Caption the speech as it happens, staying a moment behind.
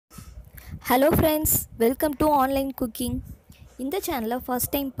Hello friends, welcome to online cooking. இந்த சேனலை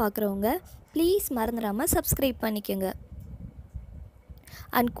first time பார்க்குறவங்க ப்ளீஸ் மறந்துடாமல் சப்ஸ்கிரைப் பண்ணிக்கோங்க.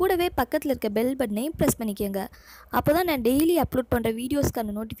 அண்ட் கூடவே பக்கத்தில் இருக்க பெல் பட்டனையும் ப்ரெஸ் பண்ணிக்கோங்க. அப்போ தான் நான் டெய்லி அப்லோட் பண்ணுற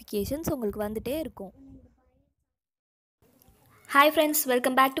வீடியோஸ்க்கான நோட்டிஃபிகேஷன்ஸ் உங்களுக்கு வந்துகிட்டே இருக்கும். Hi friends,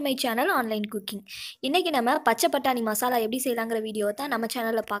 welcome back to my channel online cooking. இன்றைக்கி நம்ம பச்சை பட்டாணி மசாலா எப்படி செய்யலாங்கிற வீடியோவை தான் நம்ம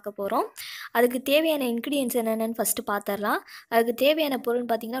சேனலில் பார்க்க போகிறோம். அதுக்கு தேவையான இன்க்ரீடியன்ஸ் என்னென்னு ஃபஸ்ட்டு பார்த்துடலாம். அதுக்கு தேவையான பொருள்னு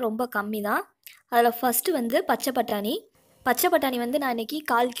பார்த்திங்கன்னா ரொம்ப கம்மி தான். அதில் ஃபஸ்ட்டு வந்து பச்சை பட்டாணி வந்து நான் இன்றைக்கி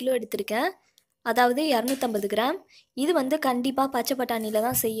 1/4 கிலோ எடுத்திருக்கேன், அதாவது 250 கிராம். இது வந்து கண்டிப்பாக பச்சை பட்டாணியில்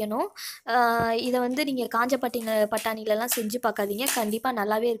தான் செய்யணும். இதை வந்து நீங்கள் காஞ்ச பட்டாணிலலாம் செஞ்சு பார்க்காதீங்க, கண்டிப்பாக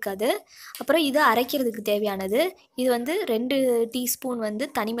நல்லாவே இருக்காது. அப்புறம் இது அரைக்கிறதுக்கு தேவையானது, இது வந்து 2 டீஸ்பூன் வந்து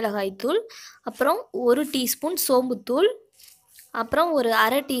தனி மிளகாய் தூள், அப்புறம் 1 டீஸ்பூன் சோம்புத்தூள், அப்புறம் ஒரு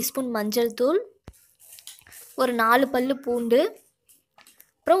 1/2 டீஸ்பூன் மஞ்சள் தூள், ஒரு 4 பல்லு பூண்டு,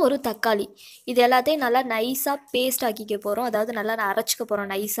 அப்புறம் ஒரு தக்காளி. இது எல்லாத்தையும் நல்லா நைஸாக பேஸ்ட் ஆக்கிக்க போகிறோம், அதாவது நல்லா அரைச்சிக்க போகிறோம்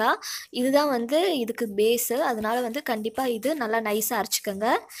நைஸாக. இதுதான் வந்து இதுக்கு பேஸு, அதனால் வந்து கண்டிப்பாக இது நல்லா நைஸாக அரைச்சிக்கோங்க.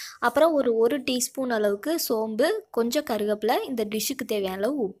 அப்புறம் ஒரு டீஸ்பூன் அளவுக்கு சோம்பு, கொஞ்சம் கருவேப்பிலை, இந்த டிஷ்ஷுக்கு தேவையான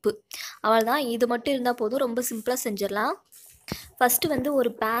அளவு உப்பு. அவ்வளோதான், இது மட்டும் இருந்தால் போதும், ரொம்ப சிம்பிளாக செஞ்சிடலாம். ஃபஸ்ட்டு வந்து ஒரு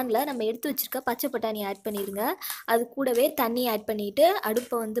பேனில் நம்ம எடுத்து வச்சுருக்க பச்சை பட்டாணி ஆட் பண்ணிடுங்க. அது கூடவே தண்ணி ஆட் பண்ணிவிட்டு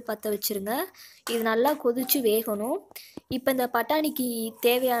அடுப்பை வந்து பற்ற வச்சுருங்க. இது நல்லா கொதித்து வேகணும். இப்போ இந்த பட்டாணிக்கு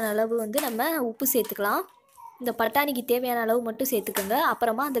தேவையான அளவு வந்து நம்ம உப்பு சேர்த்துக்கலாம். இந்த பட்டாணிக்கு தேவையான அளவு மட்டும் சேர்த்துக்கோங்க.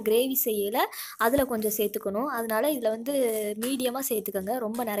 அப்புறமா அந்த கிரேவி செய்யலை அதில் கொஞ்சம் சேர்த்துக்கணும், அதனால் இதில் வந்து மீடியமாக சேர்த்துக்கோங்க,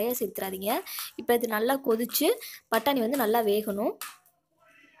 ரொம்ப நிறையா சேர்த்துறாதீங்க. இப்போ இது நல்லா கொதித்து பட்டாணி வந்து நல்லா வேகணும்.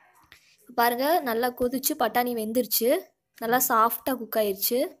 பாருங்கள், நல்லா கொதித்து பட்டாணி வெந்துருச்சு, நல்லா சாஃப்டாக குக்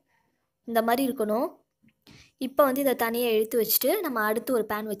ஆயிடுச்சு. இந்த மாதிரி இருக்கணும். இப்போ வந்து இதை தனியாக எடுத்து வச்சுட்டு நம்ம அடுத்து ஒரு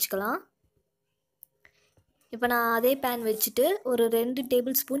பேன் வச்சுக்கலாம். இப்போ நான் அதே பேன் வச்சுட்டு ஒரு 2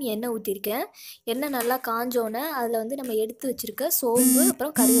 டேபிள் ஸ்பூன் எண்ணெய் ஊற்றிருக்கேன். எண்ணெய் நல்லா காஞ்சோன்னே அதில் வந்து நம்ம எடுத்து வச்சுருக்க சோம்பு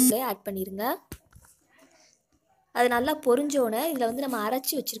அப்புறம் கருவேப்பிலையை ஆட் பண்ணிடுங்க. அது நல்லா பொரிஞ்சோன்னே இதில் வந்து நம்ம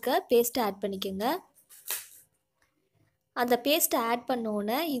அரைச்சி வச்சுருக்க பேஸ்ட்டை ஆட் பண்ணிக்கோங்க. அந்த பேஸ்ட்டை ஆட்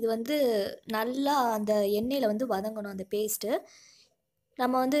பண்ணோன்னே இது வந்து நல்லா அந்த எண்ணெயில் வந்து வதங்கணும் அந்த பேஸ்ட்டு.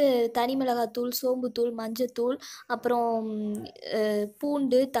 நம்ம வந்து தனி மிளகாத்தூள், சோம்புத்தூள், மஞ்சத்தூள், அப்புறம்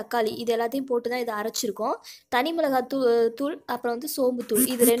பூண்டு, தக்காளி இது எல்லாத்தையும் போட்டு தான் இதை அரைச்சிருக்கோம். தனி தூள் அப்புறம் வந்து சோம்புத்தூள்,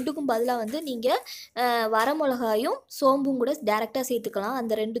 இது 2க்கும் பதிலாக வந்து நீங்கள் வரமிளகாயும் சோம்பும் கூட டேரெக்டாக சேர்த்துக்கலாம்.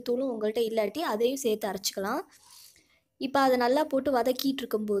 அந்த 2 தூளும் உங்கள்கிட்ட இல்லாட்டி அதையும் சேர்த்து அரைச்சிக்கலாம். இப்போ அதை நல்லா போட்டு வதக்கிட்டு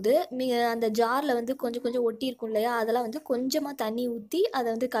இருக்கும்போது அந்த ஜாரில் வந்து கொஞ்சம் கொஞ்சம் ஒட்டியிருக்கும் இல்லையா, அதெல்லாம் வந்து கொஞ்சமாக தண்ணி ஊற்றி அதை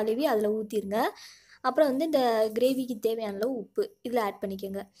வந்து கழுவி அதில் ஊற்றிடுங்க. அப்புறம் வந்து இந்த கிரேவிக்கு தேவையான அளவு உப்பு இதில் ஆட்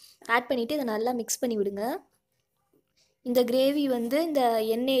பண்ணிக்கோங்க. ஆட் பண்ணிவிட்டு இதை நல்லா மிக்ஸ் பண்ணி விடுங்க. இந்த கிரேவி வந்து இந்த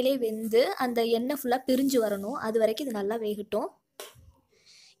எண்ணெயிலே வெந்து அந்த எண்ணெய் ஃபுல்லாக பிரிஞ்சு வரணும், அது வரைக்கும் இது நல்லா வேகட்டும்.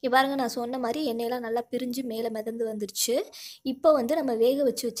 இங்கே பாருங்கள், நான் சொன்ன மாதிரி எண்ணெயெல்லாம் நல்லா பிரிஞ்சு மேலே மிதந்து வந்துருச்சு. இப்போ வந்து நம்ம வேக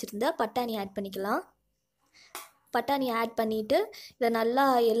வச்சுருந்த பட்டாணி ஆட் பண்ணிக்கலாம். பட்டாணி ஆட் பண்ணிவிட்டு இதை நல்லா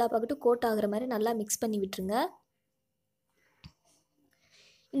எல்லா பக்கட்டும் கோட் ஆகுற மாதிரி நல்லா மிக்ஸ் பண்ணி விட்டுருங்க.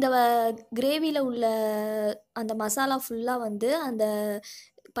 இந்த கிரேவியில் உள்ள அந்த மசாலா ஃபுல்லாக வந்து அந்த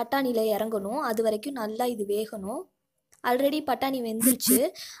பட்டாணியில் இறங்கணும், அது வரைக்கும் நல்லா இது வேகணும். ஆல்ரெடி பட்டாணி வெந்துருச்சு,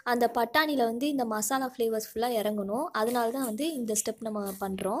 அந்த பட்டாணியில் வந்து இந்த மசாலா ஃப்ளேவர்ஸ் ஃபுல்லாக இறங்கணும், அதனால தான் வந்து இந்த ஸ்டெப் நம்ம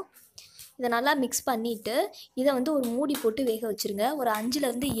பண்ணுறோம். இதை நல்லா மிக்ஸ் பண்ணிவிட்டு இதை வந்து ஒரு மூடி போட்டு வேக வச்சுருங்க. ஒரு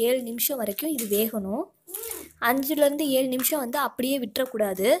 5லேருந்து 7 நிமிஷம் வரைக்கும் இது வேகணும். 5லேருந்து 7 நிமிஷம் வந்து அப்படியே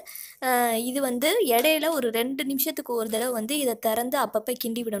விட்டுறக்கூடாது. இது வந்து இடையில ஒரு 2 நிமிஷத்துக்கு ஒரு தடவை வந்து இதை திறந்து அப்பப்போ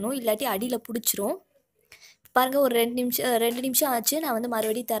கிண்டி விடணும், இல்லாட்டி அடியில் பிடிச்சிரும். பாருங்கள், ஒரு 2 நிமிஷம் ஆச்சு. நான் வந்து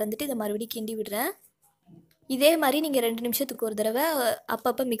மறுபடியும் திறந்துட்டு இதை மறுபடியும் கிண்டி விடுறேன். இதே மாதிரி நீங்கள் 2 நிமிஷத்துக்கு ஒரு தடவை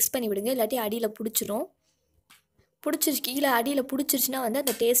அப்பப்போ மிக்ஸ் பண்ணி விடுங்க, இல்லாட்டி அடியில் பிடிச்சிரும். கீழே அடியில் பிடிச்சிருச்சுன்னா வந்து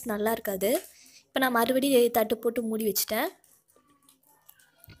அந்த டேஸ்ட் நல்லா இருக்காது. இப்போ நான் மறுபடியும் தட்டு போட்டு மூடி வச்சுட்டேன்.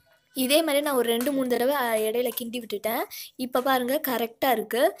 இதே மாதிரி நான் ஒரு 2-3 தடவை இடையில கிண்டி விட்டுட்டேன். இப்போ பாருங்கள், கரெக்டாக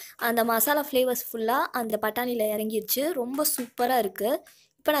இருக்குது. அந்த மசாலா ஃப்ளேவர்ஸ் ஃபுல்லாக அந்த பட்டாணியில் இறங்கிருச்சு, ரொம்ப சூப்பராக இருக்குது.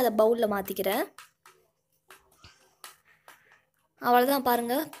 இப்போ நான் அதை பவுலில் மாற்றிக்கிறேன். அவ்வளோதான்,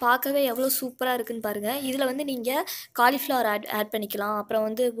 பாருங்கள், பார்க்கவே எவ்வளோ சூப்பராக இருக்குதுன்னு பாருங்கள். இதில் வந்து நீங்கள் காலிஃப்ளவர் ஆட் பண்ணிக்கலாம், அப்புறம்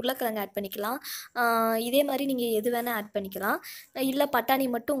வந்து உருளைக்கிழங்கு ஆட் பண்ணிக்கலாம். இதே மாதிரி நீங்கள் எது வேணால் ஆட் பண்ணிக்கலாம். இல்லை பட்டாணி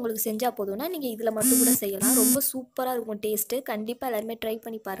மட்டும் உங்களுக்கு செஞ்சால் போதும்னா நீங்கள் இதில் மட்டும் கூட செய்யலாம். ரொம்ப சூப்பராக இருக்கும் டேஸ்ட்டு. கண்டிப்பாக எல்லாருமே ட்ரை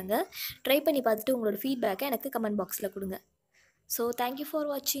பண்ணி பாருங்கள். ட்ரை பண்ணி பார்த்துட்டு உங்களோட ஃபீட்பேக்கை எனக்கு கமெண்ட் பாக்ஸில் கொடுங்க. ஸோ தேங்க்யூ ஃபார்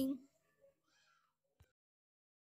வாட்சிங்.